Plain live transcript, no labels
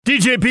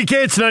DJ PK,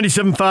 it's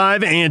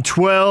 97.5 and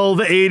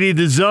 1280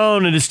 The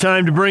Zone. It is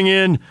time to bring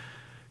in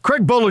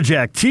Craig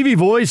Bolerjack, TV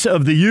voice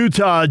of the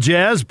Utah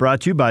Jazz,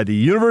 brought to you by the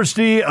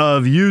University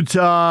of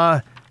Utah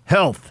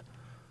Health.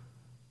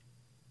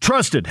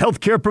 Trusted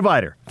healthcare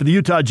provider for the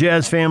Utah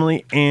Jazz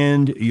family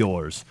and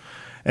yours.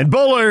 And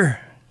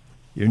Bowler,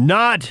 you're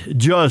not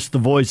just the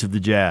voice of the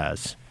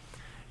Jazz.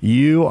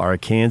 You are a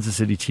Kansas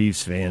City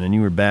Chiefs fan, and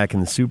you were back in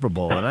the Super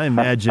Bowl. And I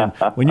imagine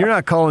when you're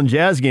not calling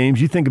Jazz games,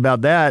 you think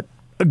about that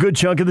a good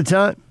chunk of the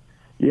time.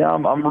 Yeah,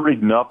 I'm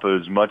reading up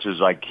as much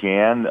as I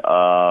can.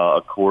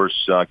 Of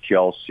course,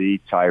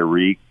 Kelsey,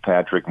 Tyreek,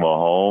 Patrick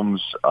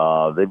Mahomes,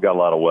 they've got a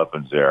lot of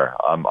weapons there.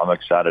 I'm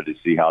excited to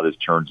see how this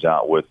turns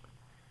out with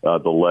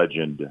the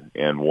legend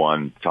and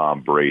one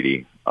Tom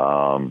Brady.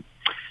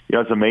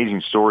 It's an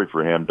amazing story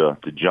for him to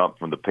jump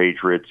from the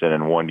Patriots and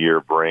in 1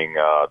 year bring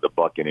the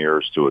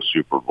Buccaneers to a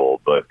Super Bowl.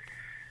 But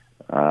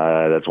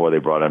that's what they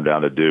brought him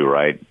down to do,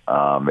 right?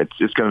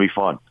 It's going to be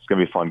fun. It's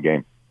going to be a fun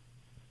game.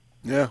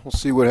 Yeah, we'll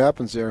see what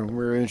happens there.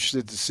 We're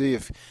interested to see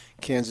if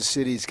Kansas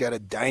City's got a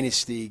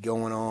dynasty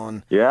going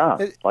on. Yeah,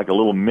 like a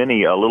little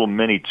mini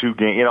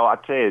 2-game. I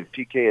tell you,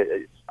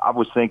 PK, I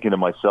was thinking to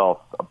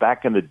myself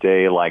back in the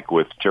day, like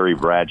with Terry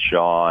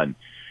Bradshaw and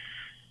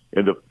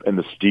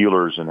the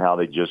Steelers and how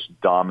they just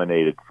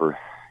dominated for,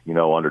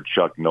 under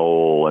Chuck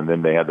Noll, and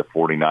then they had the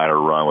 49er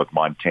run with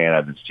Montana,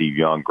 and Steve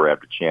Young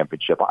grabbed the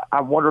championship.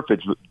 I wonder if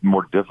it's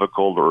more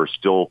difficult or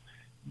still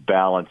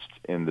balanced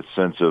in the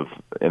sense of,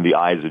 in the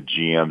eyes of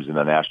GMs in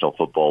the National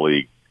Football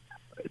League,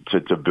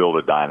 to build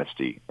a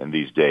dynasty in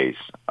these days.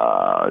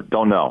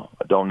 Don't know.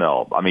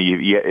 I mean,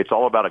 it's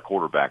all about a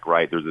quarterback,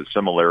 right? There's the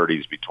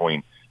similarities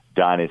between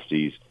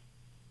dynasties.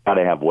 Got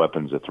to have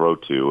weapons to throw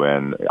to,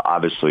 and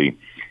obviously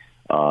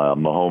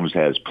Mahomes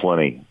has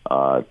plenty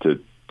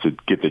to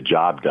get the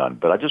job done.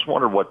 But I just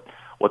wonder what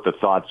the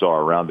thoughts are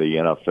around the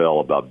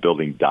NFL about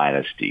building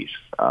dynasties.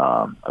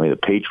 The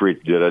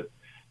Patriots did it.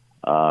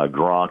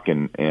 Gronk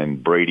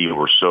and Brady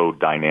were so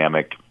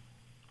dynamic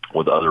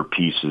with other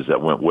pieces that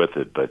went with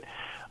it. But,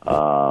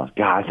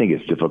 I think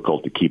it's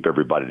difficult to keep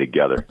everybody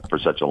together for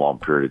such a long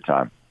period of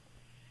time.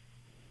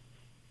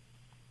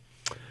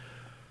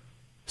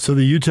 So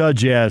the Utah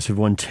Jazz have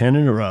won 10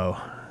 in a row.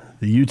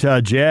 The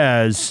Utah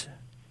Jazz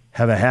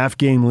have a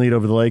half-game lead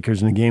over the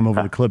Lakers and a game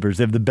over the Clippers.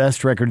 They have the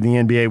best record in the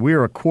NBA. We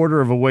are a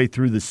quarter of a way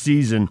through the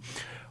season.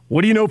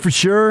 What do you know for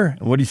sure,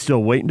 and what are you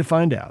still waiting to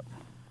find out?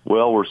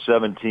 Well, we're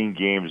 17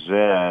 games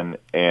in,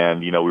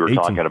 and, we were 18.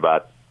 talking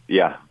about,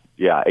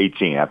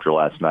 18 after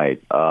last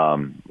night.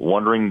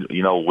 Wondering,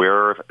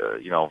 where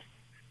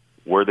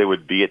they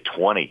would be at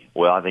 20.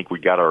 Well, I think we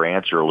got our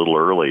answer a little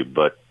early,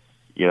 but,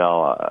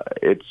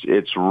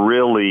 it's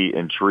really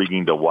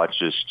intriguing to watch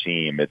this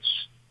team.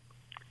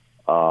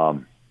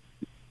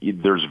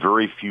 There's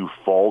very few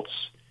faults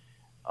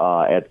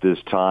at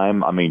this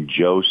time. I mean,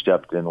 Joe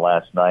stepped in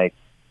last night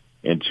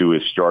into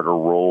his starter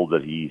role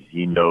that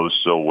he knows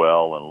so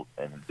well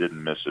and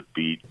didn't miss a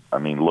beat. I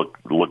mean, look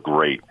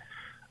great.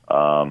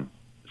 7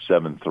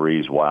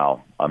 threes,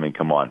 wow. I mean,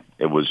 come on.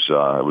 It was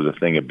a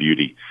thing of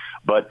beauty.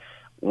 But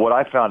what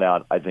I found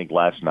out, I think,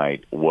 last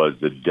night was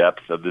the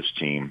depth of this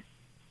team,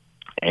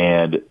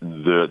 and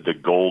the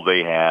goal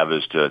they have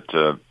is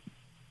to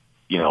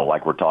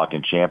like we're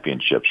talking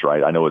championships,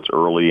 right? I know it's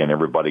early and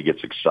everybody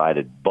gets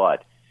excited,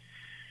 but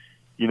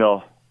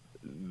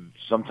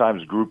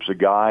sometimes groups of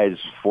guys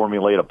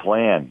formulate a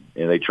plan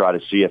and they try to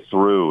see it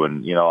through.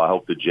 And, I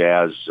hope the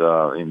Jazz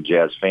and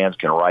Jazz fans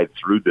can ride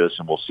through this,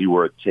 and we'll see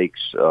where it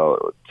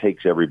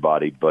takes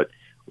everybody. But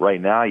right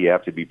now you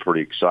have to be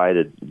pretty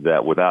excited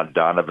that without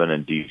Donovan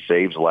and D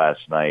Faves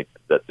last night,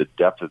 that the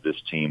depth of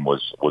this team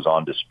was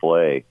on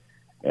display,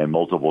 and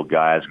multiple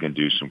guys can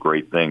do some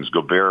great things.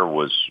 Gobert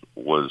was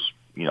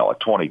a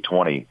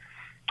 2020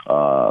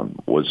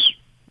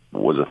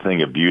 was a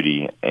thing of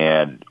beauty,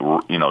 and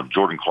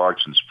Jordan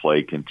Clarkson's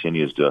play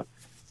continues to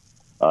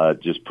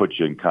just put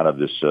you in kind of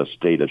this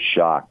state of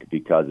shock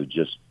because of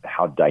just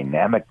how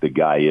dynamic the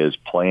guy is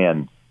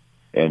playing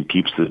and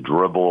keeps the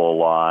dribble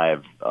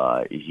alive.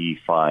 He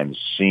finds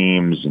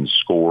seams and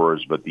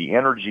scores, but the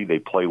energy they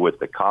play with,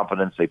 the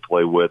confidence they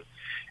play with,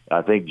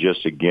 I think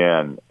just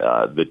again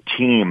the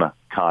team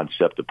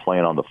concept of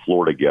playing on the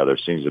floor together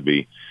seems to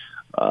be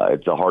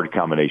it's a hard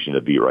combination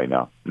to beat right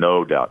now,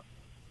 no doubt.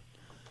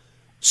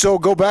 So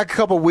go back a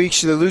couple of weeks.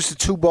 They lose the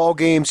 2 ball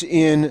games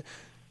in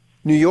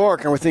New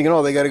York, and we're thinking,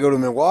 they got to go to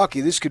Milwaukee.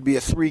 This could be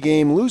a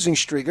 3-game losing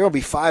streak. They're going to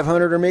be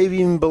 500 or maybe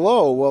even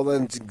below. Well,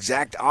 then the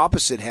exact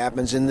opposite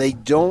happens, and they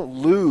don't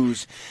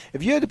lose.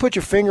 If you had to put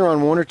your finger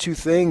on one or two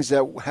things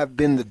that have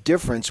been the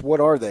difference, what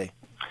are they?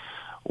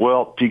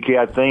 Well, PK,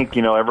 I think,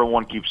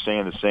 everyone keeps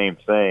saying the same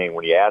thing.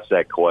 When you ask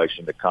that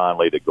question to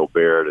Conley, to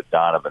Gobert, to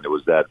Donovan, it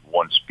was that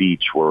one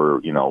speech where,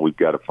 we've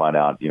got to find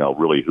out,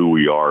 really who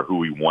we are, who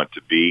we want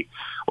to be.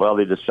 Well,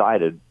 they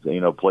decided,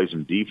 play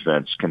some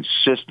defense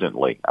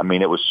consistently. I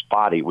mean, it was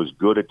spotty. It was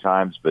good at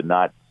times, but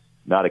not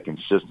a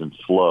consistent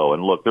flow.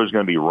 And look, there's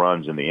going to be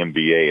runs in the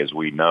NBA, as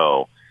we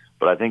know.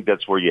 But I think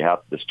that's where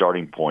the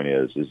starting point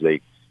is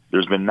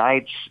there's been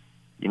nights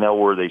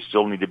where they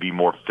still need to be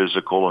more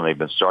physical, and they've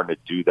been starting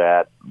to do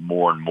that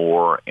more and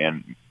more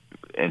and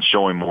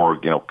showing more,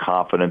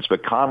 confidence.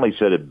 But Conley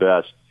said it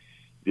best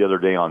the other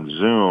day on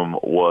Zoom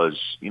was,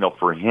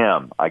 for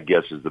him, I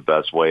guess is the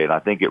best way, and I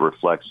think it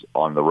reflects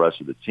on the rest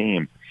of the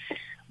team.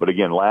 But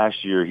again,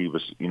 last year he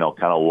was,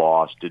 kind of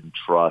lost, didn't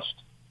trust,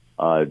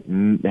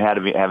 having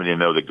to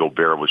know that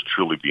Gobert was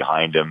truly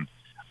behind him,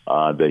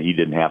 that he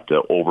didn't have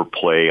to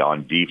overplay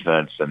on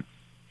defense. And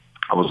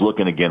I was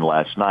looking again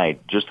last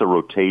night, just the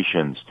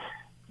rotations.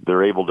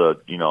 They're able to,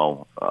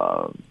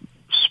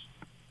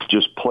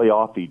 just play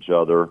off each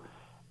other,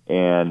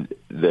 and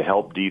the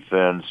help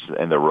defense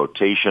and the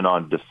rotation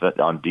on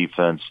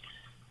defense,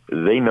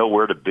 they know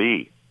where to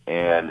be.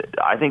 And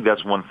I think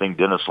that's one thing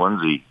Dennis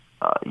Lindsey,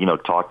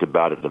 talked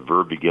about at the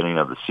very beginning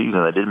of the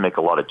season. They didn't make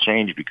a lot of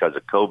change because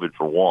of COVID,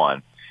 for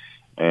one.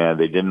 And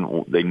they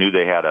knew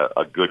they had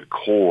a good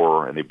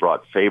core, and they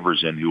brought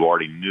Favors in who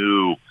already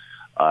knew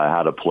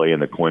how to play in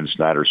the Quinn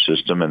Snyder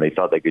system, and they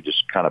thought they could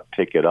just kind of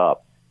pick it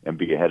up and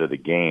be ahead of the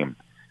game.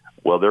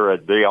 Well,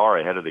 they are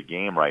ahead of the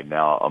game right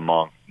now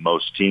among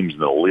most teams in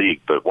the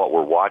league. But what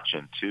we're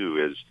watching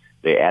too is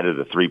they added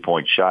a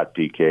 3-point shot,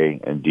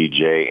 PK and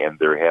DJ, and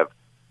they have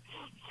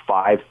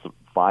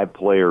five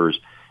players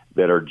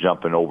that are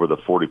jumping over the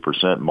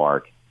 40%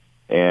 mark.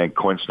 And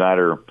Quinn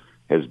Snyder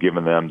has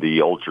given them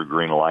the ultra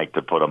green light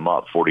to put them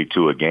up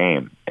 42 a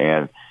game.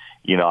 And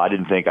I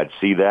didn't think I'd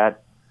see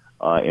that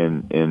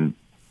in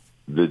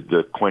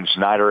the Quinn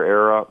Snyder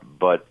era,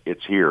 but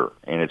it's here,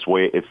 and it's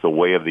the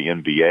way of the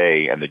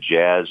NBA, and the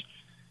Jazz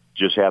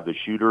just have the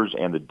shooters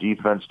and the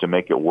defense to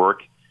make it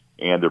work,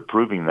 and they're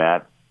proving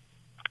that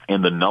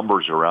in the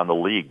numbers around the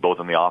league, both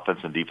on the offense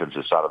and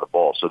defensive side of the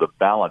ball. So the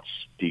balance,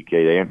 PK,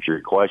 to answer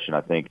your question,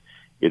 I think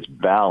it's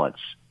balance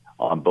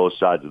on both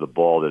sides of the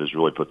ball that has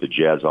really put the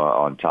Jazz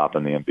on top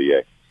in the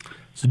NBA.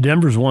 So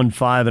Denver's won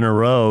 5 in a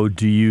row.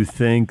 Do you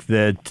think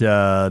that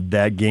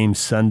that game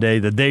Sunday,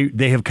 that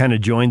they have kind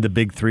of joined the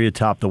big three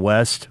atop the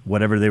West,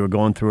 whatever they were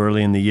going through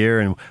early in the year,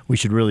 and we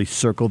should really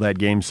circle that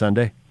game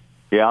Sunday?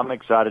 Yeah, I'm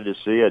excited to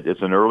see it.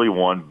 It's an early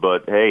one,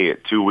 but hey,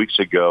 2 weeks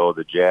ago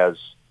the Jazz,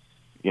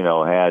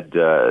 had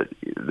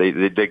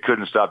they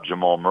couldn't stop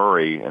Jamal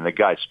Murray, and the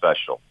guy's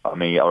special. I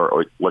mean,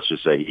 or let's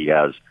just say he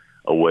has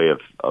a way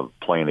of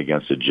playing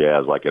against the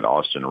Jazz like an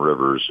Austin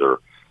Rivers or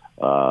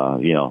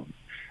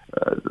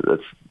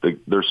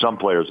there's some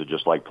players that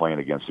just like playing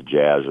against the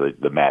Jazz.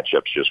 The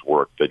matchups just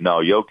work. But no,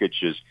 Jokic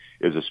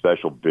is a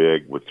special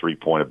big with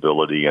 3-point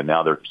ability, and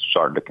now they're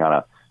starting to kind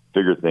of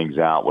figure things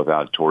out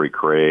without Torrey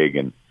Craig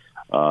and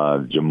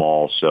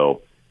Jamal.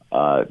 So,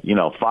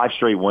 5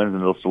 straight wins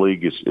in this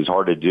league is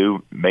hard to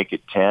do. Make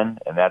it 10,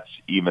 and that's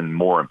even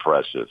more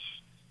impressive.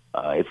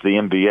 It's the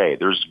NBA.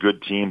 There's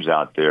good teams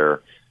out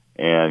there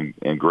and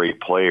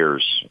great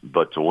players,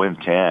 but to win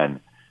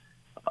 10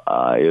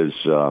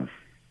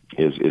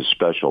 is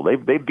special.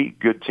 They beat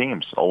good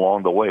teams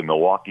along the way.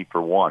 Milwaukee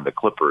for one, the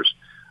Clippers.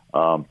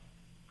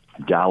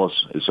 Dallas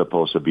is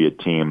supposed to be a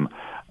team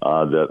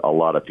that a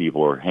lot of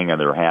people are hanging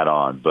their hat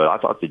on. But I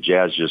thought the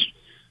Jazz just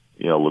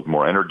looked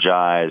more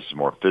energized,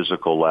 more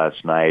physical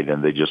last night,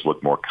 and they just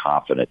looked more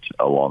confident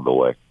along the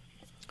way.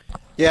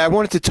 Yeah, I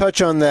wanted to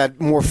touch on that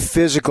more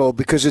physical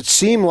because it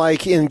seemed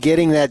like in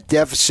getting that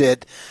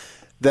deficit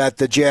that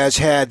the Jazz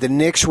had, the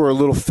Knicks were a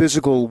little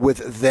physical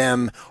with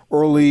them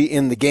early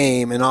in the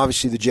game, and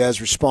obviously the Jazz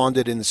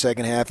responded in the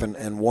second half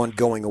and won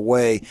going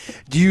away.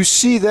 Do you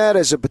see that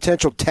as a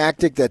potential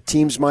tactic that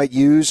teams might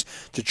use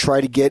to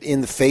try to get in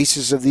the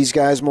faces of these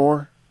guys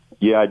more?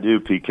 Yeah, I do,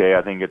 PK.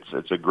 I think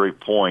it's a great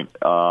point.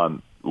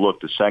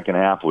 Look, the second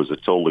half was a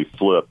totally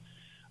flip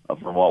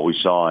from what we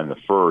saw in the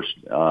first.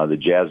 The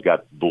Jazz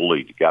got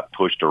bullied, got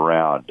pushed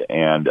around,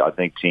 and I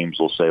think teams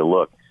will say,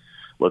 look,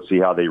 let's see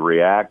how they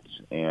react,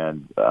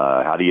 and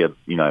how do you,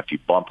 if you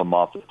bump them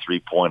off the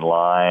 3-point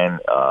line,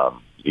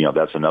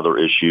 that's another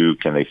issue.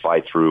 Can they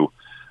fight through,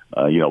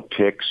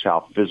 picks?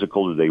 How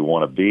physical do they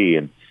want to be?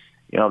 And,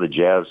 the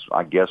Jazz,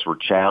 I guess, were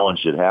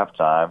challenged at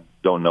halftime.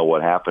 Don't know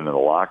what happened in the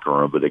locker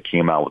room, but they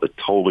came out with a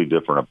totally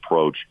different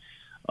approach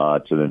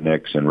to the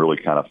Knicks and really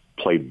kind of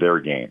played their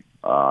game.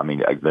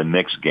 The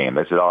Knicks game.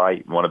 They said, all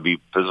right, you want to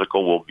be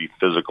physical? We'll be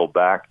physical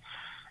back.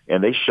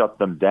 And they shut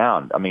them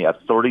down. A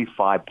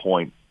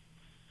 35-point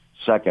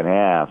second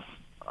half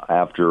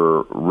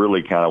after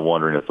really kind of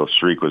wondering if the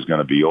streak was going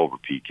to be over,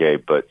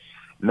 PK. But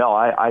no,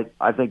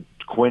 I think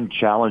Quinn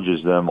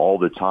challenges them all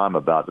the time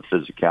about the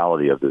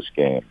physicality of this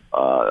game.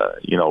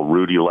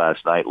 Rudy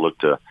last night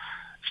looked to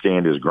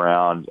stand his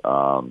ground.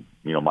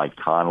 Mike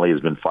Conley has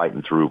been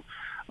fighting through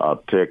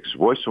picks.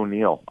 Royce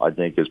O'Neal, I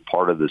think, is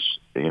part of this,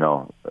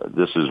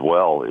 this as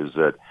well, is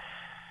that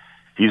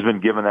he's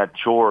been given that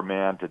chore,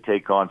 man, to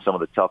take on some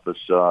of the toughest,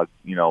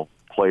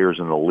 players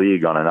in the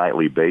league on a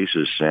nightly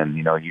basis, and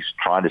he's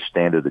trying to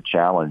stand to the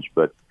challenge.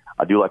 But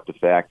I do like the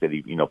fact that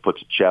he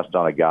puts a chest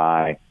on a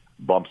guy,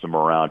 bumps him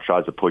around,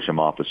 tries to push him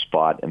off the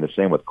spot, and the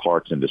same with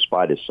Clarkson,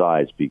 despite his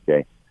size,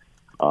 PK.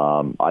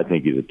 I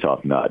think he's a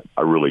tough nut.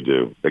 I really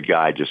do. The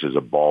guy just is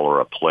a baller,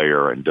 a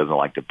player, and doesn't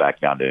like to back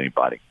down to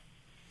anybody.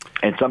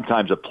 And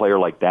sometimes a player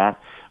like that,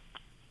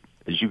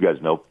 as you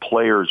guys know,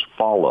 players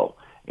follow,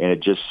 and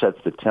it just sets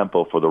the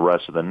tempo for the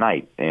rest of the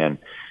night. And,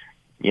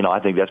 I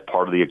think that's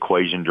part of the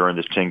equation during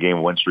this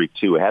 10-game win streak,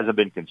 too. It hasn't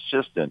been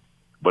consistent,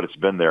 but it's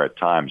been there at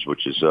times,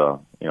 which is,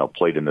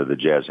 played into the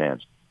Jazz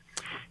hands.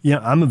 Yeah,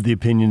 I'm of the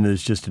opinion that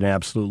it's just an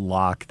absolute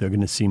lock. They're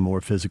going to see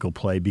more physical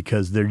play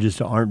because there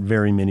just aren't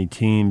very many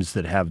teams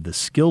that have the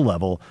skill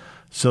level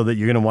so that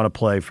you're going to want to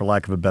play, for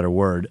lack of a better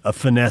word, a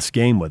finesse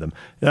game with them.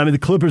 I mean, the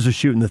Clippers are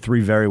shooting the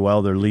three very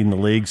well. They're leading the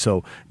league,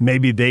 so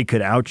maybe they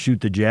could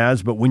outshoot the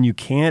Jazz. But when you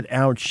can't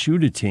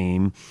outshoot a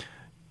team,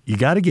 you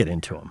got to get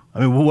into them.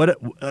 I mean,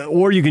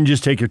 or you can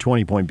just take your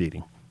 20-point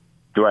beating.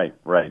 Right.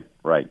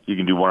 You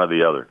can do one or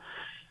the other.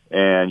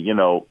 And,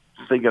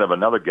 thinking of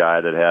another guy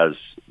that has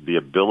the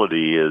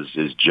ability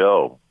is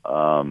Joe,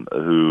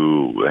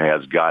 who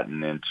has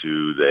gotten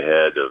into the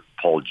head of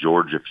Paul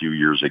George a few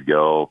years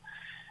ago.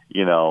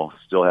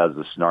 Still has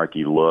the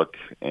snarky look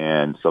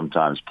and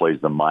sometimes plays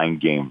the mind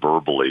game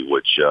verbally,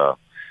 which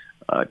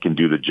can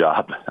do the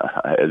job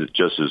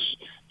just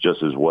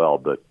as well.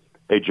 But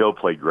hey, Joe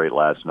played great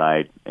last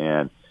night,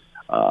 and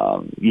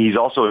he's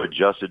also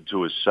adjusted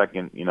to his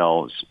second,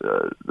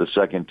 the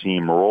second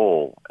team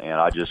role. And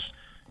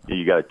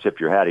you got to tip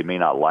your hat. He may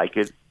not like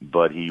it,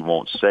 but he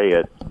won't say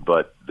it.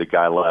 But the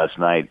guy last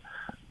night,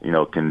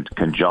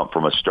 can jump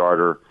from a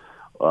starter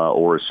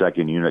or a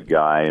second unit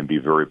guy and be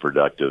very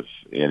productive.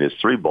 And his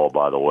three ball,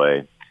 by the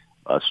way,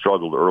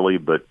 struggled early,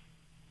 but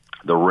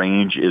the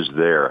range is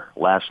there.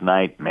 Last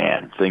night,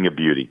 man, thing of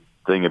beauty.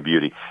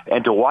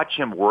 And to watch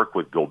him work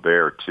with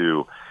Gobert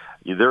too,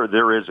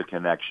 there is a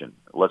connection.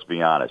 Let's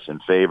be honest. And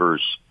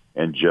Favors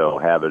and Joe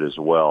have it as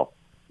well.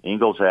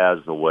 Ingles has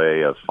the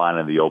way of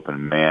finding the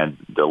open man,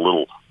 the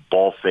little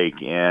ball fake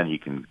in. He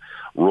can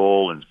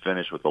roll and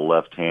finish with the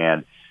left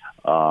hand.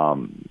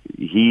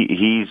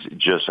 He's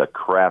just a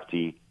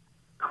crafty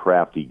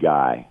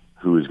guy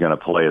who is going to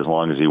play as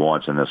long as he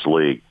wants in this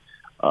league.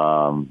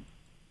 I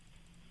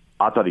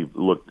thought he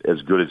looked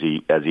as good as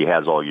he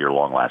has all year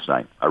long last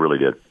night. I really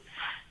did.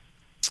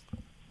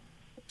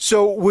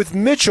 So with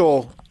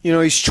Mitchell,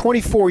 he's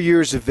 24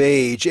 years of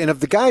age, and of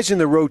the guys in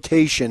the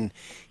rotation,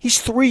 he's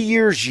 3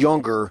 years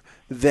younger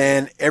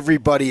than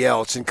everybody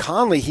else. And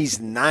Conley, he's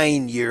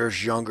 9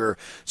 years younger.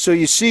 So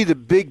you see the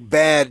big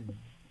bad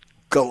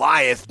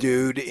Goliath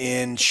dude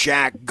in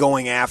Shaq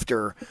going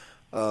after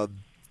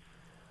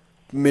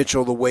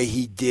Mitchell the way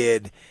he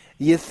did.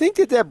 You think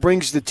that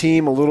brings the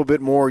team a little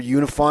bit more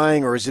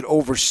unifying, or is it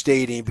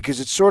overstating? Because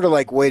it's sort of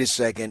like, wait a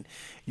second,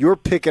 you're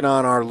picking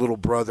on our little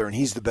brother, and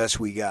he's the best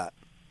we got.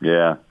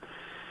 Yeah.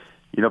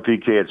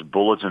 PK, it's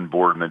bulletin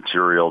board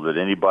material that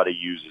anybody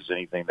uses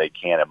anything they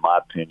can, in my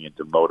opinion,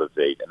 to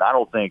motivate. And I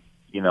don't think,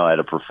 at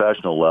a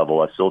professional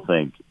level, I still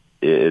think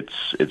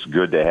it's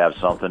good to have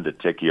something to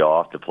tick you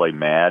off, to play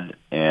mad.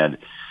 And,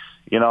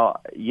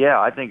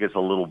 I think it's a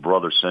little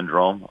brother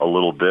syndrome, a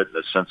little bit, in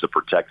the sense of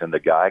protecting the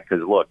guy.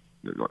 Because,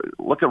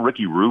 look at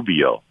Ricky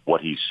Rubio,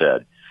 what he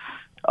said.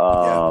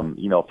 Former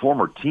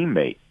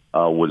teammate.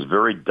 Was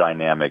very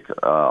dynamic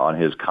on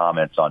his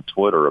comments on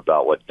Twitter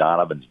about what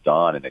Donovan's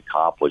done and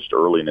accomplished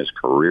early in his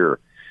career.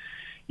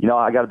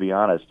 I got to be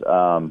honest.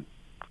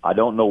 I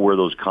don't know where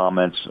those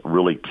comments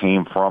really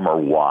came from or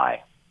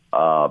why.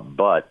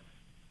 But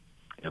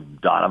if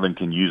Donovan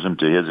can use them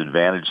to his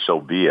advantage,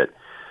 so be it.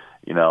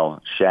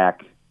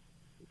 Shaq,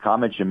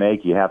 comments you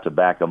make, you have to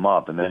back them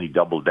up. And then he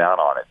doubled down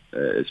on it,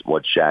 is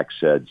what Shaq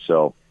said.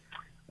 So,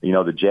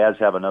 the Jazz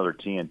have another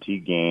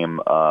TNT game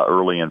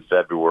early in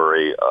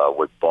February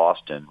with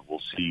Boston.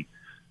 We'll see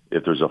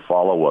if there's a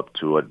follow-up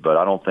to it, but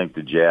I don't think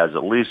the Jazz,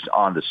 at least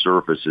on the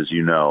surface, as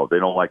you know, they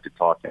don't like to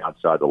talk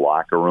outside the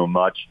locker room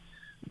much,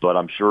 but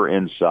I'm sure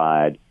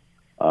inside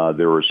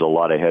there was a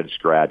lot of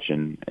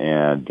head-scratching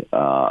and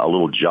a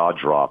little jaw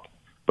drop.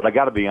 But I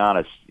got to be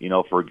honest,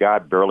 for a guy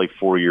barely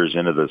 4 years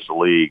into this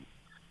league,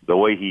 the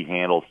way he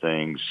handled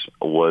things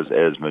was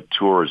as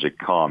mature as it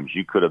comes.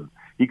 He could have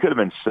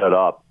been set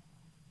up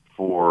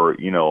for,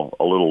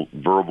 a little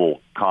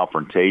verbal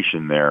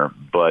confrontation there.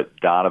 But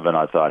Donovan,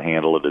 I thought,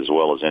 handled it as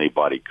well as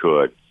anybody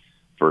could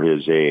for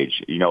his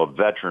age. A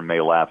veteran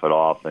may laugh it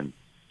off and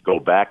go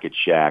back at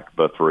Shaq,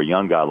 but for a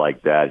young guy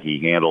like that, he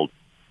handled,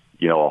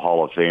 a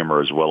Hall of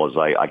Famer as well as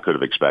I could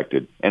have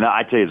expected. And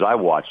I tell you, as I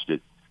watched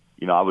it,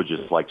 I was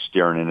just like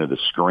staring into the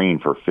screen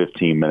for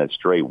 15 minutes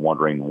straight,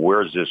 wondering,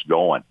 where's this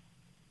going?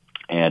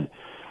 And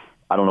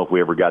I don't know if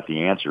we ever got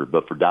the answer,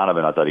 but for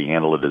Donovan, I thought he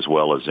handled it as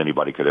well as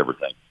anybody could ever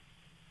think.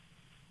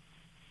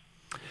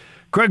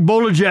 Craig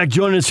Bolajak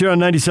joining us here on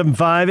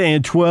 97.5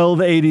 and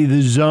 1280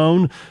 The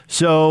Zone.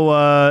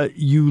 So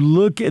you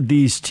look at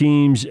these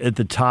teams at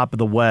the top of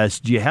the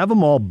West. Do you have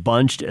them all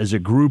bunched as a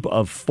group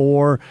of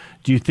four?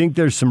 Do you think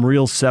there's some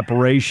real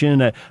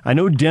separation? I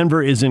know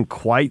Denver isn't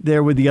quite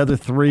there with the other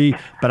three,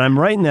 but I'm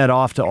writing that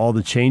off to all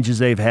the changes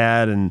they've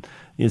had. And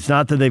it's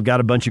not that they've got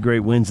a bunch of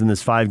great wins in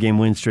this 5-game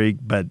win streak,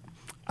 but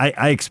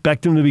I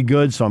expect them to be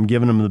good, so I'm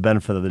giving them the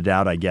benefit of the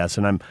doubt, I guess,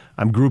 and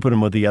I'm grouping them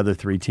with the other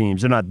three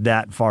teams. They're not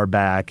that far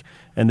back,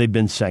 and they've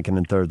been second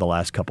and third the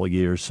last couple of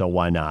years, so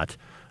why not?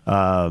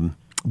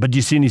 But do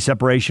you see any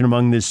separation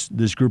among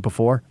this group of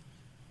four?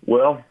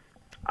 Well,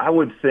 I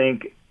would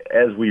think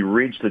as we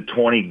reach the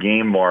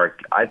 20-game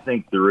mark, I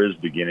think there is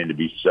beginning to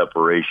be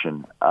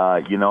separation.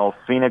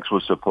 Phoenix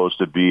was supposed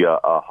to be a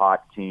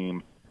hot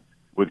team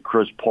with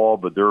Chris Paul,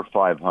 but they're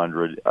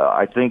 500.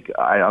 I think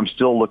I'm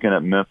still looking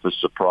at Memphis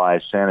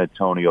surprise, San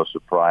Antonio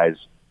surprise,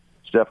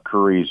 Steph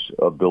Curry's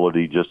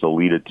ability just to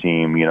lead a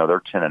team.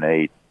 They're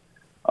 10-8.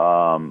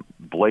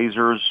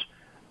 Blazers,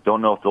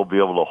 don't know if they'll be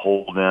able to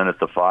hold in at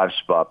the 5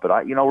 spot, but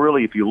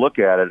really, if you look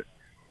at it,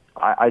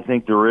 I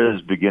think there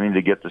is beginning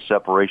to get the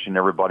separation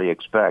everybody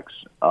expects.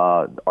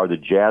 Are the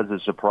Jazz a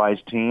surprise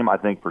team? I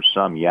think for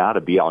some, yeah,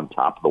 to be on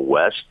top of the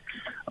West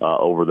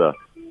over the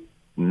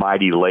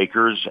mighty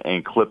Lakers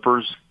and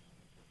Clippers.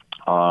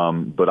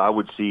 But I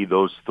would see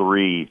those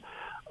three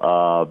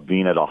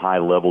being at a high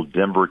level.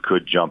 Denver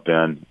could jump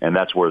in, and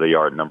that's where they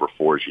are at number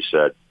 4, as you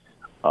said.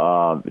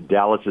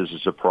 Dallas is a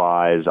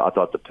surprise. I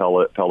thought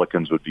the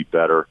Pelicans would be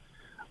better.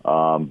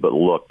 But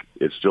look,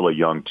 it's still a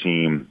young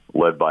team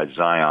led by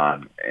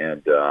Zion,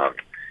 and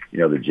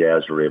the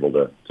Jazz were able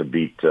to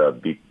beat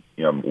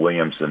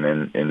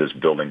Williamson in this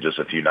building just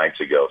a few nights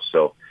ago.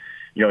 So,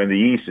 in the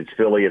East, it's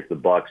Philly, it's the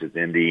Bucks, it's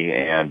Indy,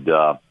 and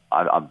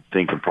I'm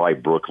thinking probably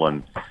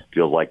Brooklyn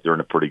feels like they're in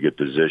a pretty good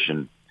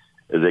position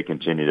as they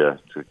continue to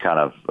kind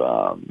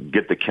of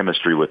get the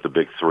chemistry with the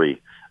big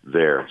three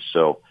there.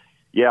 So,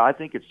 yeah, I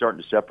think it's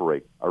starting to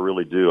separate. I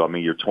really do. I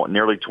mean, you're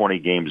nearly 20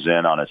 games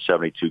in on a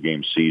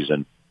 72-game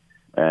season.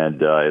 And,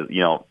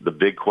 the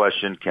big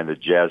question, can the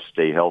Jazz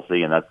stay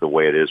healthy? And that's the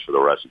way it is for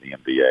the rest of the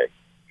NBA.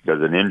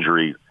 Because an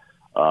injury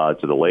to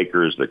the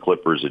Lakers, the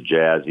Clippers, the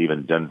Jazz,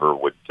 even Denver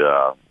would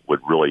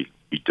really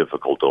be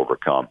difficult to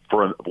overcome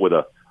with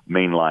a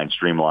mainline,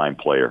 streamlined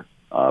player,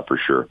 for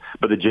sure.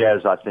 But the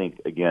Jazz, I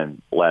think,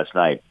 again, last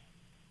night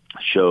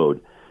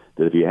showed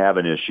that if you have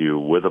an issue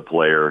with a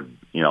player,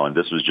 and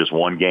this was just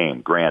one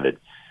game, granted,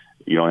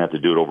 you don't have to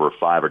do it over a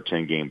 5 or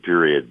 10 game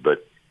period,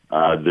 but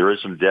there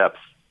is some depth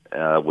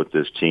with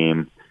this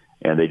team,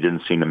 and they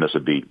didn't seem to miss a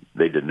beat.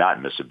 They did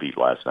not miss a beat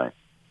last night.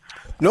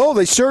 No,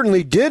 they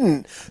certainly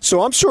didn't.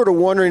 So I'm sort of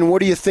wondering, what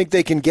do you think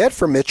they can get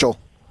from Mitchell?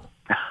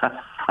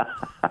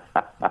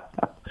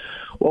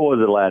 What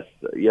was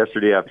it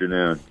yesterday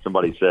afternoon?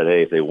 Somebody said,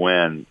 hey, if they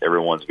win,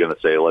 everyone's going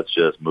to say, let's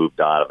just move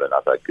Donovan.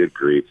 I thought, good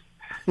grief.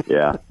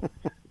 Yeah.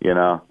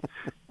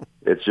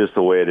 It's just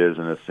the way it is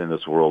in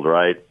this world,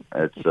 right?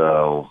 It's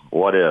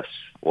what ifs.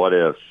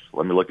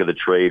 Let me look at the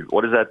trade.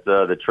 What is that,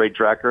 the trade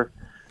tracker?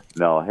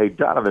 No, hey,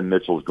 Donovan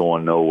Mitchell's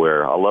going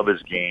nowhere. I love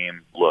his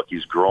game. Look,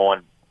 he's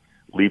growing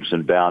leaps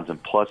and bounds.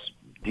 And plus,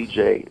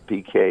 DJ,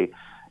 PK,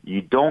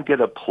 you don't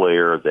get a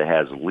player that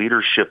has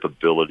leadership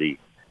ability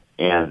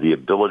and the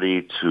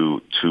ability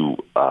to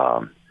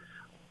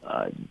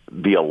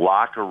be a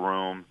locker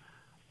room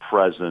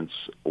presence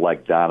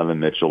like Donovan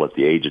Mitchell at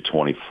the age of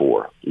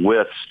 24,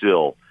 with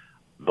still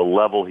the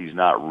level he's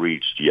not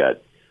reached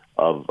yet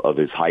of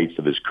his heights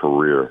of his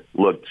career.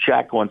 Look,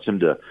 Shaq wants him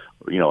to,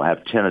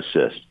 have 10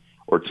 assists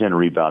or 10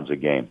 rebounds a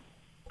game.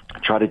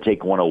 Try to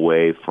take one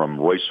away from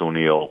Royce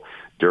O'Neal,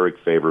 Derek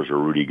Favors, or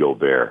Rudy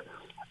Gobert.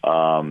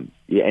 And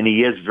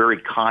he is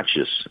very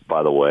conscious,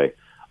 by the way,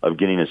 of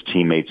getting his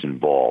teammates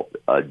involved.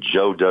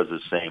 Joe does the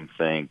same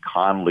thing.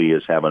 Conley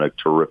is having a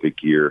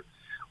terrific year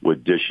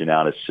with dishing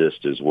out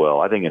assists as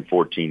well. I think in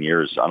 14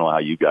 years, I don't know how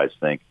you guys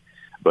think,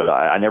 but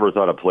I never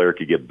thought a player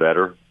could get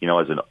better,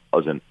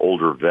 as an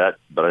older vet.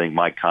 But I think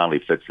Mike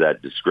Conley fits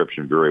that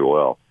description very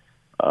well.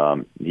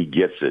 He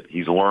gets it.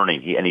 He's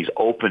learning, and he's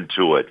open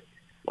to it.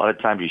 A lot of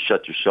times you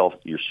shut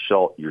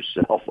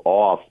yourself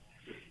off,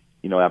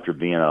 after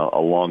being a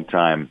long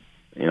time,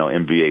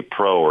 NBA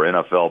pro or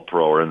NFL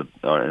pro or in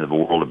the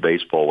world of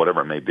baseball,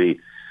 whatever it may be.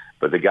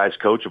 But the guy's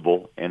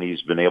coachable, and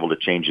he's been able to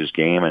change his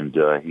game, and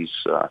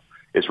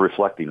it's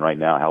reflecting right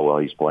now how well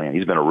he's playing.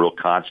 He's been a real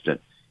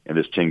constant in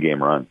this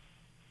 10-game run.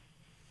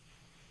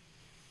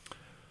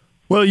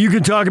 Well, you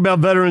can talk about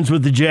veterans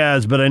with the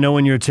Jazz, but I know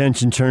when your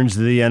attention turns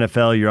to the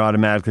NFL, you're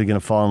automatically going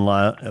to fall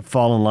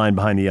in line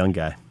behind the young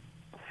guy.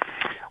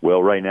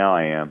 Well, right now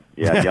I am.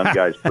 Yeah, young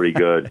guy's pretty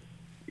good.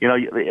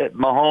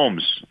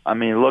 Mahomes, I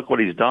mean, look what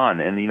he's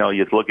done. And,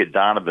 you look at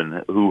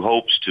Donovan, who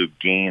hopes to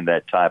gain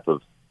that type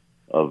of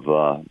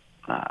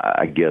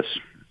I guess,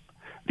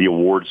 the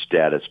award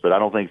status. But I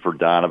don't think for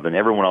Donovan,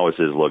 everyone always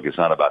says, look, it's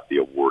not about the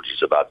awards.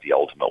 It's about the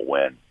ultimate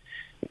win.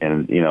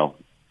 And,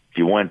 if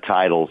you win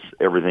titles,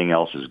 everything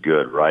else is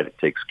good, right? It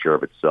takes care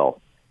of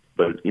itself.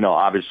 But,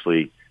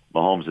 obviously,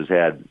 Mahomes has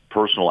had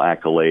personal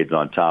accolades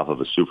on top of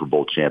a Super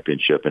Bowl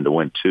championship, and to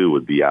win 2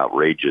 would be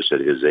outrageous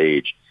at his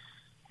age.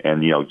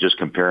 And, just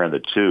comparing the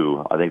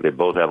two, I think they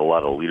both have a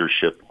lot of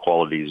leadership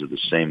qualities of the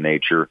same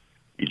nature.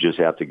 You just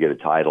have to get a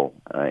title.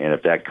 And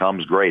if that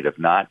comes, great. If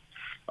not,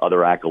 other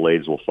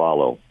accolades will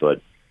follow.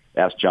 But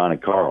ask John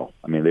and Carl.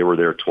 I mean, they were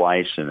there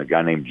twice, and a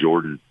guy named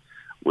Jordan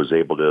was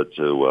able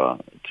to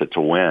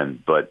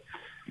win. But,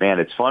 man,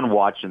 it's fun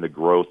watching the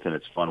growth, and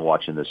it's fun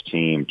watching this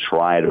team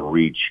try to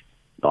reach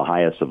the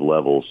highest of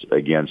levels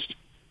against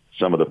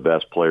some of the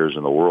best players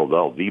in the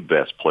world, the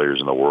best players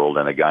in the world,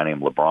 and a guy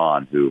named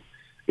LeBron who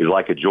he's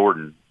like a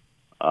Jordan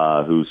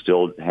who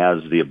still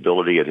has the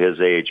ability at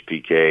his age,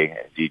 PK,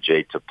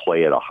 DJ, to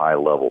play at a high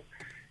level.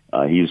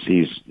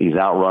 He's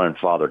outrunning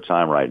Father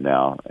Time right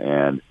now,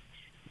 and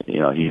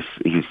he's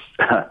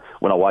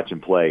when I watch him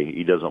play,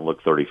 he doesn't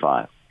look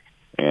 35,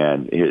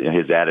 and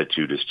his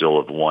attitude is still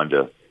of one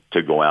to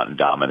go out and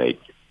dominate.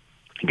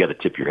 You got to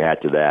tip your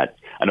hat to that.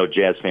 I know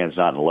Jazz fans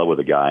not in love with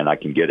the guy, and I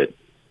can get it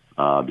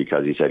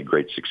because he's had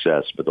great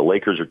success. But the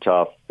Lakers are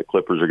tough, the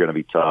Clippers are going to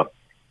be tough,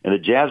 and the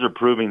Jazz are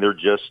proving they're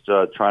just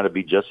trying to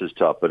be just as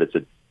tough. But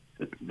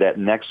that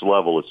next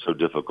level is so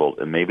difficult,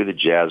 and maybe the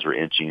Jazz are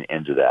inching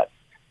into that.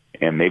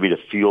 And maybe to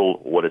feel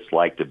what it's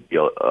like to be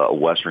a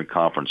Western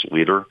Conference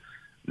leader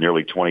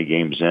nearly 20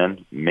 games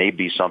in may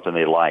be something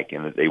they like,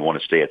 and that they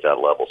want to stay at that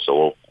level.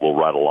 So we'll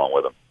ride along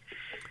with them.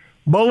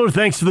 Bowler,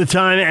 thanks for the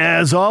time.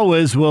 As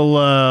always,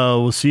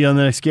 we'll see you on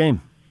the next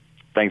game.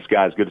 Thanks,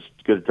 guys. Good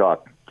to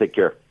talk. Take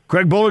care.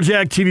 Craig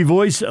Bolerjack, TV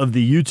voice of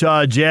the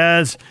Utah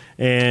Jazz,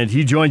 and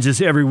he joins us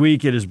every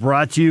week. It is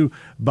brought to you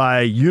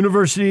by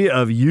University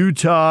of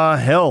Utah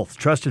Health,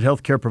 trusted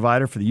healthcare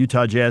provider for the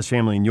Utah Jazz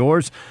family and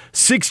yours.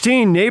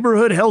 16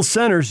 neighborhood health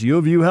centers. U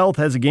of U Health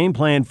has a game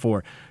plan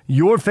for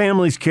your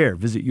family's care.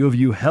 Visit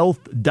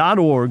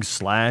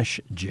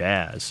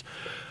uofuhealth.org/jazz.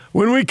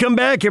 When we come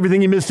back,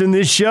 everything you missed in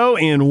this show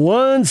in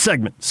one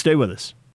segment. Stay with us.